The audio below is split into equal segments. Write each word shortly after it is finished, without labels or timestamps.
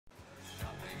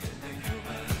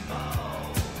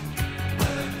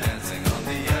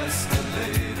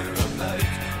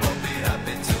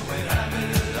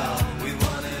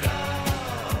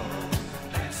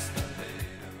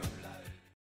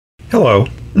Hello,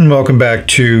 and welcome back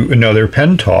to another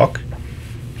Pen Talk.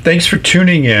 Thanks for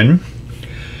tuning in.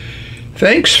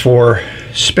 Thanks for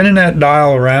spinning that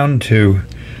dial around to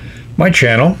my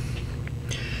channel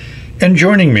and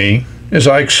joining me as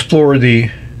I explore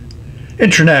the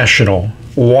international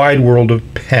wide world of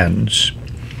pens.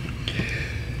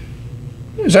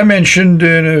 As I mentioned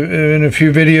in a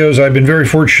few videos, I've been very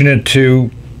fortunate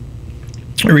to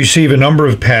receive a number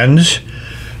of pens.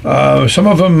 Some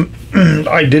of them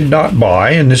I did not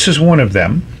buy, and this is one of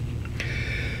them.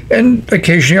 And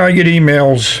occasionally I get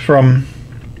emails from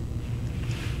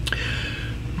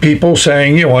people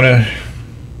saying, you want to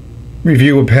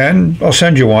review a pen? I'll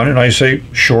send you one. And I say,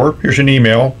 sure, here's an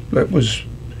email that was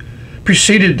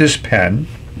preceded this pen.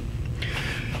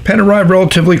 Pen arrived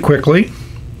relatively quickly.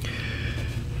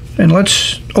 And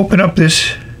let's open up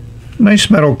this nice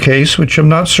metal case, which I'm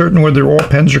not certain whether all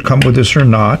pens are come with this or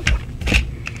not.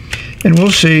 And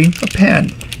we'll see a pen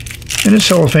in a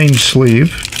cellophane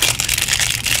sleeve.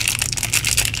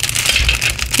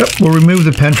 Yep, we'll remove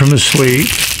the pen from the sleeve.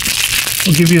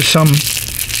 We'll give you some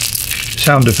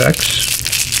sound effects.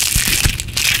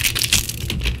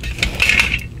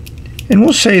 And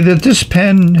we'll say that this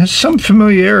pen has some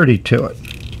familiarity to it.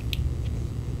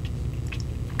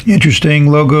 Interesting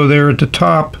logo there at the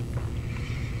top.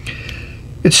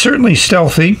 It's certainly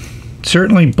stealthy.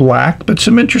 Certainly black, but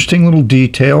some interesting little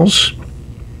details.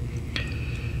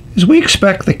 As we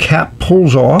expect, the cap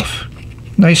pulls off.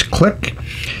 Nice click.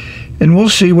 And we'll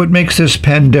see what makes this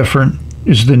pen different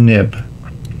is the nib.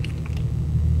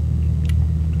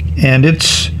 And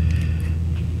it's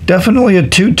definitely a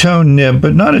two-tone nib,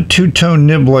 but not a two-tone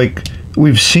nib like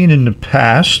we've seen in the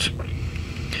past.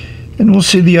 And we'll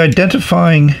see the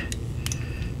identifying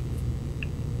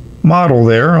model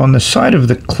there on the side of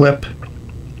the clip.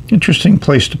 Interesting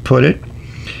place to put it.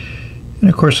 And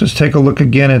of course, let's take a look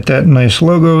again at that nice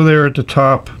logo there at the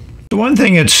top. The one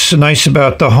thing that's nice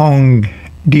about the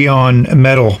Hongdian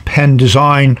metal pen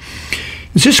design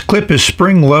is this clip is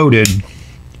spring-loaded,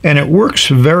 and it works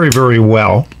very, very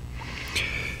well.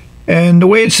 And the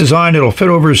way it's designed, it'll fit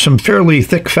over some fairly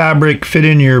thick fabric, fit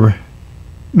in your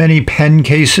many pen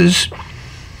cases.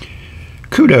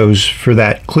 Kudos for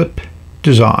that clip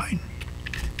design.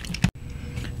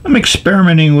 I'm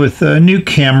experimenting with a new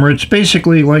camera. It's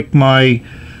basically like my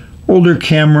older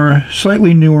camera,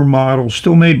 slightly newer model,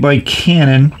 still made by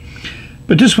Canon,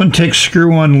 but this one takes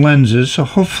screw-on lenses, so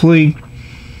hopefully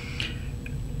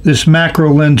this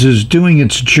macro lens is doing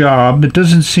its job. It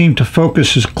doesn't seem to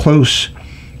focus as close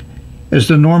as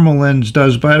the normal lens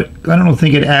does, but I don't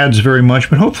think it adds very much,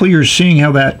 but hopefully you're seeing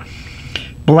how that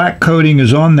black coating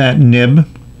is on that nib,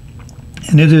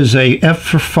 and it is a F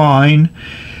for fine.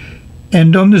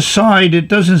 And on the side, it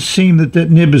doesn't seem that that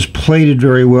nib is plated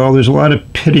very well. There's a lot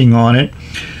of pitting on it,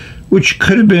 which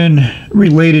could have been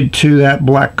related to that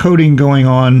black coating going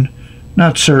on,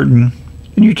 not certain,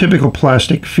 in your typical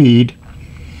plastic feed.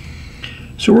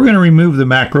 So we're going to remove the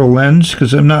macro lens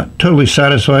because I'm not totally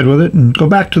satisfied with it, and go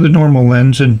back to the normal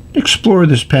lens and explore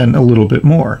this pen a little bit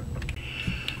more.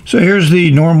 So here's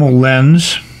the normal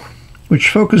lens, which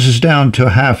focuses down to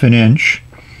 1/2 inch.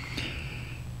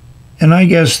 And I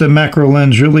guess the macro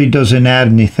lens really doesn't add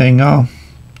anything. I'll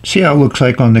see how it looks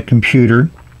like on the computer.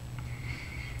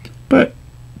 But,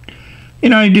 you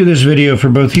know, I do this video for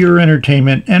both your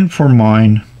entertainment and for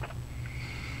mine.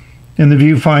 And the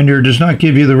viewfinder does not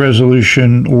give you the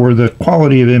resolution or the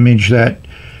quality of image that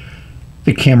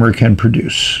the camera can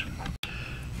produce.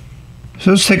 So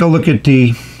let's take a look at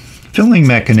the filling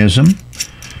mechanism.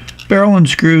 Barrel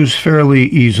unscrews fairly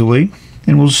easily,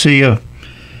 and we'll see a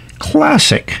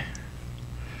classic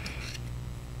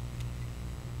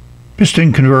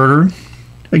piston converter.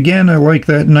 Again, I like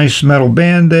that nice metal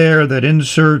band there, that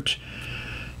insert.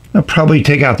 I'll probably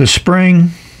take out the spring.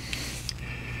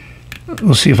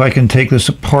 We'll see if I can take this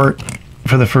apart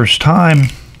for the first time.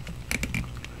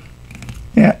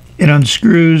 Yeah, it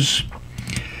unscrews.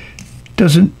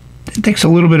 It takes a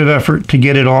little bit of effort to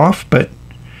get it off, but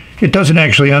it doesn't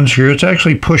actually unscrew. It's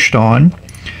actually pushed on.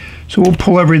 So we'll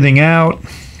pull everything out.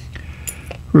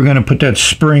 We're going to put that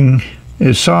spring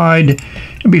aside.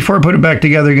 And before I put it back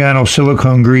together again, I'll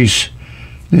silicone grease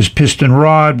this piston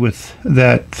rod with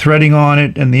that threading on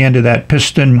it and the end of that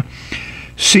piston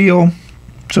seal,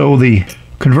 so the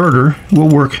converter will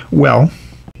work well.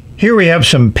 Here we have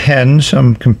some pens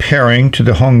I'm comparing to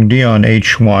the Hongdian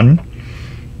H1.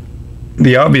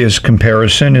 The obvious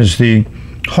comparison is the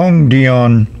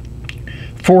Hongdian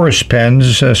Forest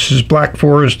pens. This is Black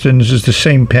Forest, and this is the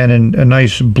same pen in a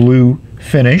nice blue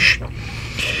finish.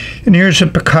 And here's a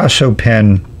Picasso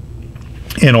pen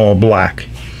in all black.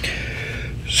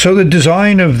 So the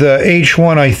design of the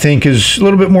H1, I think, is a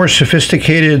little bit more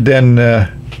sophisticated than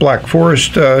the Black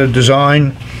Forest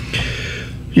design.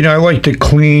 You know, I like the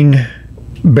clean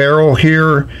barrel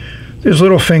here. These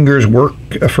little fingers work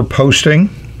for posting.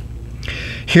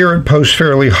 Here it posts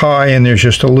fairly high, and there's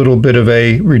just a little bit of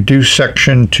a reduced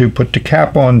section to put the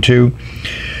cap onto.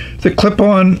 The clip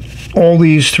on all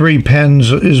these three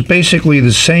pens is basically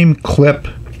the same clip.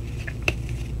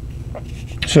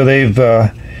 So they've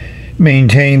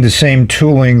maintained the same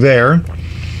tooling there.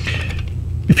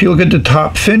 If you look at the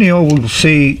top finial, we'll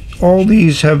see all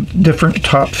these have different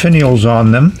top finials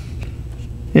on them.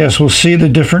 Yes, we'll see the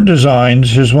different designs.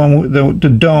 Here's one, the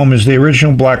dome is the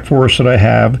original Black Forest that I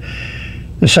have.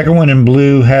 The second one in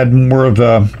blue had more of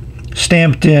a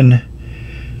stamped-in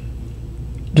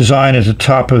design at the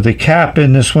top of the cap,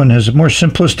 and this one has a more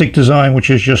simplistic design,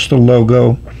 which is just the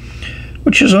logo,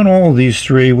 which is on all of these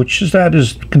three, that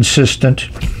is consistent.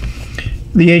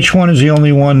 The H1 is the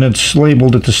only one that's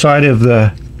labeled at the side of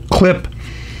the clip.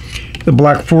 The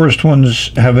Black Forest ones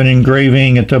have an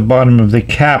engraving at the bottom of the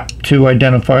cap to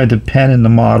identify the pen in the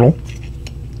model.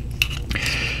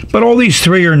 But all these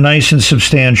three are nice and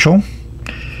substantial.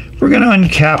 We're going to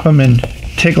uncap them and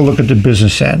take a look at the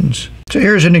business ends. So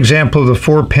here's an example of the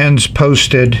 4 pens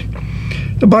posted.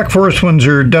 The Black Forest ones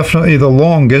are definitely the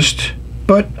longest,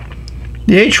 but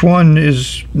the H1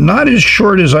 is not as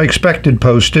short as I expected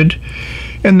posted,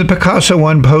 and the Picasso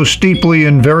one posts deeply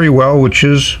and very well, which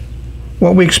is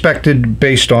what we expected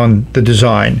based on the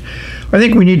design. I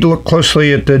think we need to look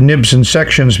closely at the nibs and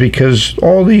sections because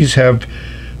all these have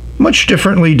much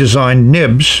differently designed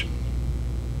nibs.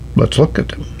 Let's look at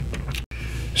them.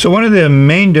 So one of the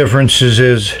main differences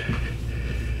is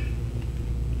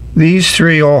these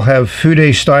three all have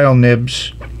Fude style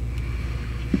nibs,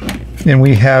 and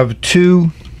we have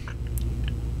 2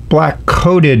 black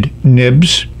coated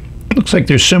nibs. Looks like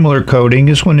they're similar coating.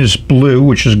 This one is blue,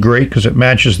 which is great because it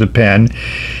matches the pen.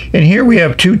 And here we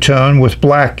have two-tone with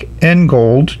black and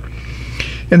gold.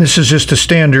 And this is just a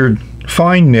standard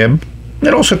fine nib.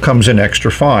 It also comes in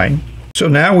extra fine. So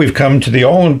now we've come to the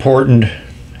all-important,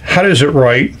 how does it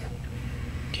write?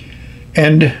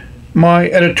 And my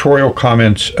editorial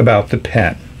comments about the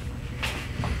pen.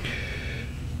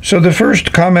 So the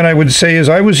first comment I would say is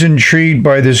I was intrigued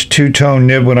by this two-tone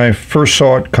nib when I first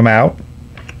saw it come out.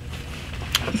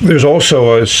 There's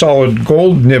also a solid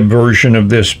gold nib version of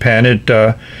this pen at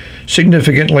a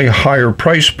significantly higher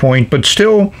price point, but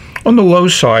still on the low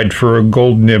side for a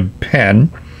gold nib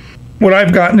pen. Would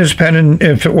I've gotten this pen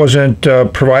if it wasn't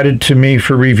provided to me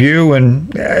for review?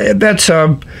 And that's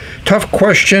a tough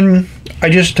question. I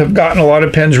just have gotten a lot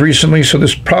of pens recently, so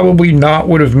this probably not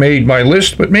would have made my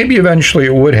list, but maybe eventually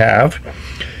it would have.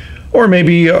 Or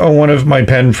maybe one of my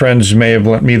pen friends may have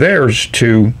lent me theirs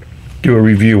to do a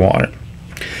review on it.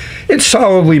 It's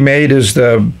solidly made as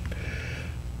the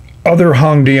other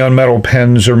Hongdian metal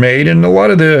pens are made, and a lot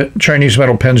of the Chinese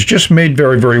metal pens just made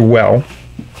very, very well.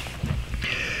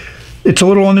 It's a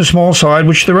little on the small side,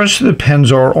 which the rest of the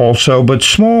pens are also, but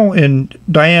small in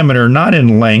diameter, not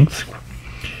in length.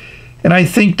 And I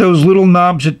think those little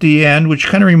knobs at the end, which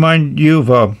kind of remind you of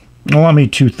a Lamy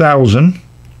 2000,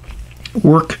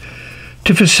 work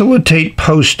to facilitate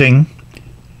posting.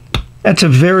 That's a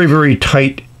very, very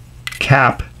tight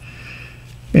cap.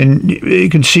 And you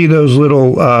can see those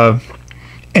little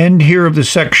end here of the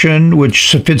section,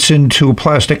 which fits into a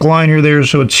plastic liner there,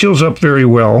 so it seals up very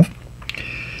well.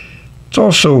 It's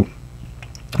also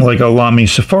like a Lamy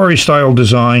Safari style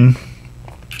design.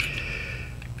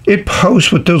 It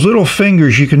posts with those little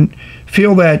fingers. You can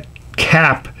feel that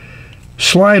cap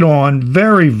slide on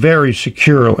very, very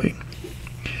securely.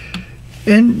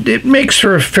 And it makes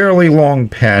for a fairly long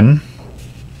pen.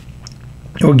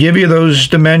 It will give you those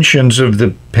dimensions of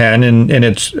the pen in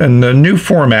the new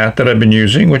format that I've been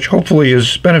using, which hopefully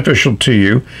is beneficial to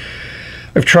you.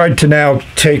 I've tried to now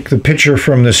take the picture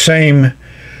from the same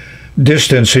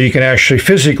distance so you can actually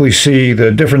physically see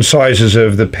the different sizes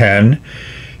of the pen,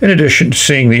 in addition to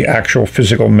seeing the actual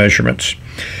physical measurements.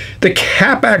 The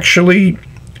cap actually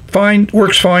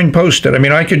works fine posted. I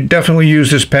mean, I could definitely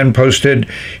use this pen posted.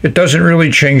 It doesn't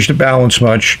really change the balance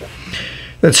much.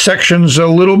 That section's a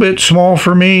little bit small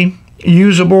for me,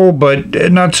 usable,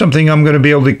 but not something I'm going to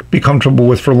be able to be comfortable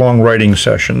with for long writing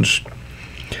sessions.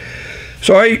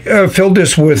 So I filled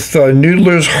this with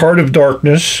Noodler's Heart of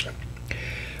Darkness.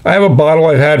 I have a bottle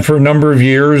I've had for a number of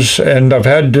years, and I've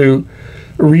had to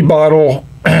rebottle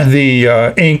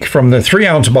the ink from the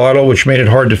 3-ounce bottle, which made it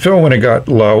hard to fill when it got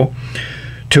low,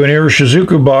 to an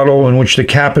Irishizuku bottle in which the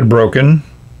cap had broken,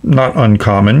 not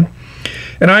uncommon.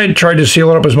 And I had tried to seal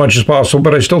it up as much as possible,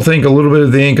 but I still think a little bit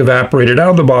of the ink evaporated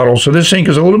out of the bottle. So this ink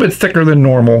is a little bit thicker than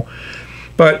normal,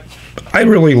 but I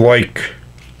really like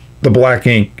the black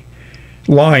ink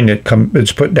line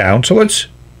it's put down. So let's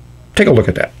take a look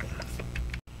at that.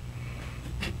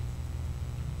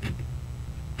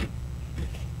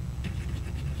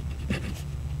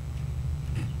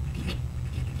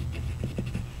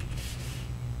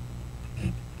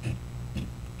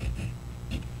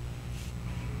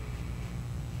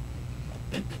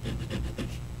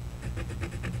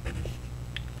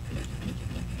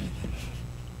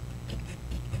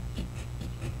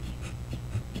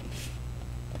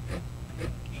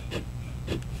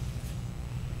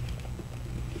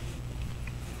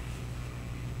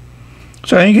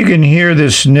 So I think you can hear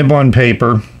this nib on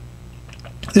paper.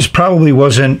 This probably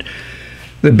wasn't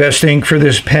the best ink for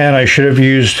this pen. I should have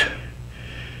used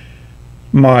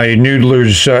my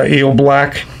Noodler's Eel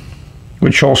Black,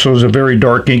 which also is a very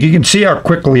dark ink. You can see how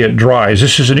quickly it dries.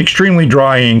 This is an extremely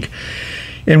dry ink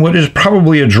in what is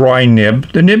probably a dry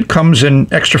nib. The nib comes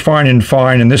in extra fine and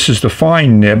fine, and this is the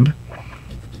fine nib.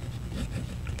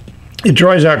 It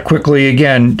dries out quickly.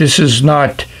 Again, this is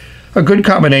not a good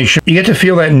combination. You get to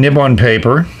feel that nib on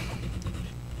paper.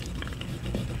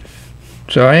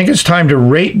 So I think it's time to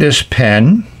rate this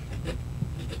pen.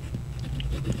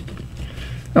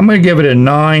 I'm going to give it a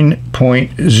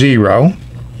 9.0.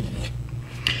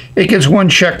 It gets one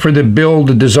check for the build,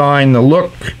 the design, the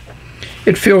look.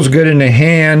 It feels good in the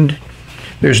hand.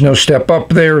 There's no step up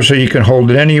there, so you can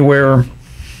hold it anywhere.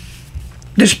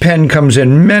 This pen comes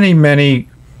in many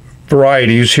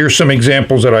varieties. Here's some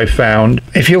examples that I found.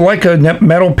 If you like a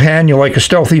metal pen, you like a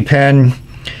stealthy pen,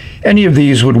 any of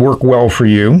these would work well for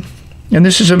you. And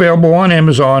this is available on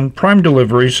Amazon, Prime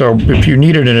delivery, so if you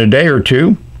need it in a day or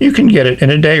two, you can get it in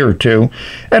a day or two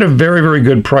at a very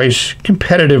good price,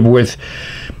 competitive with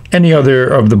any other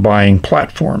of the buying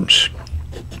platforms.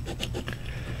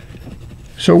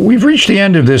 So we've reached the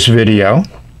end of this video.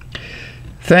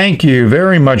 Thank you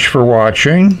very much for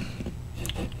watching.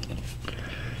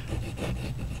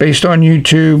 Based on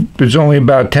YouTube, there's only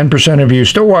about 10% of you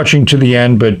still watching to the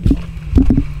end, but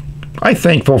I'm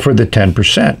thankful for the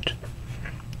 10%.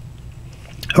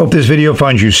 Hope this video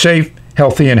finds you safe,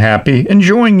 healthy, and happy,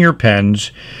 enjoying your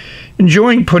pens,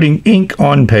 enjoying putting ink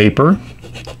on paper,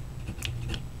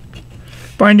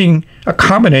 finding a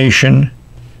combination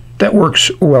that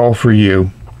works well for you.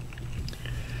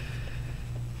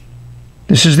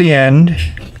 This is the end.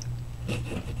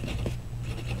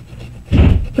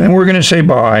 And we're going to say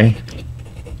bye.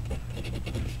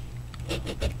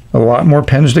 A lot more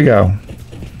pens to go.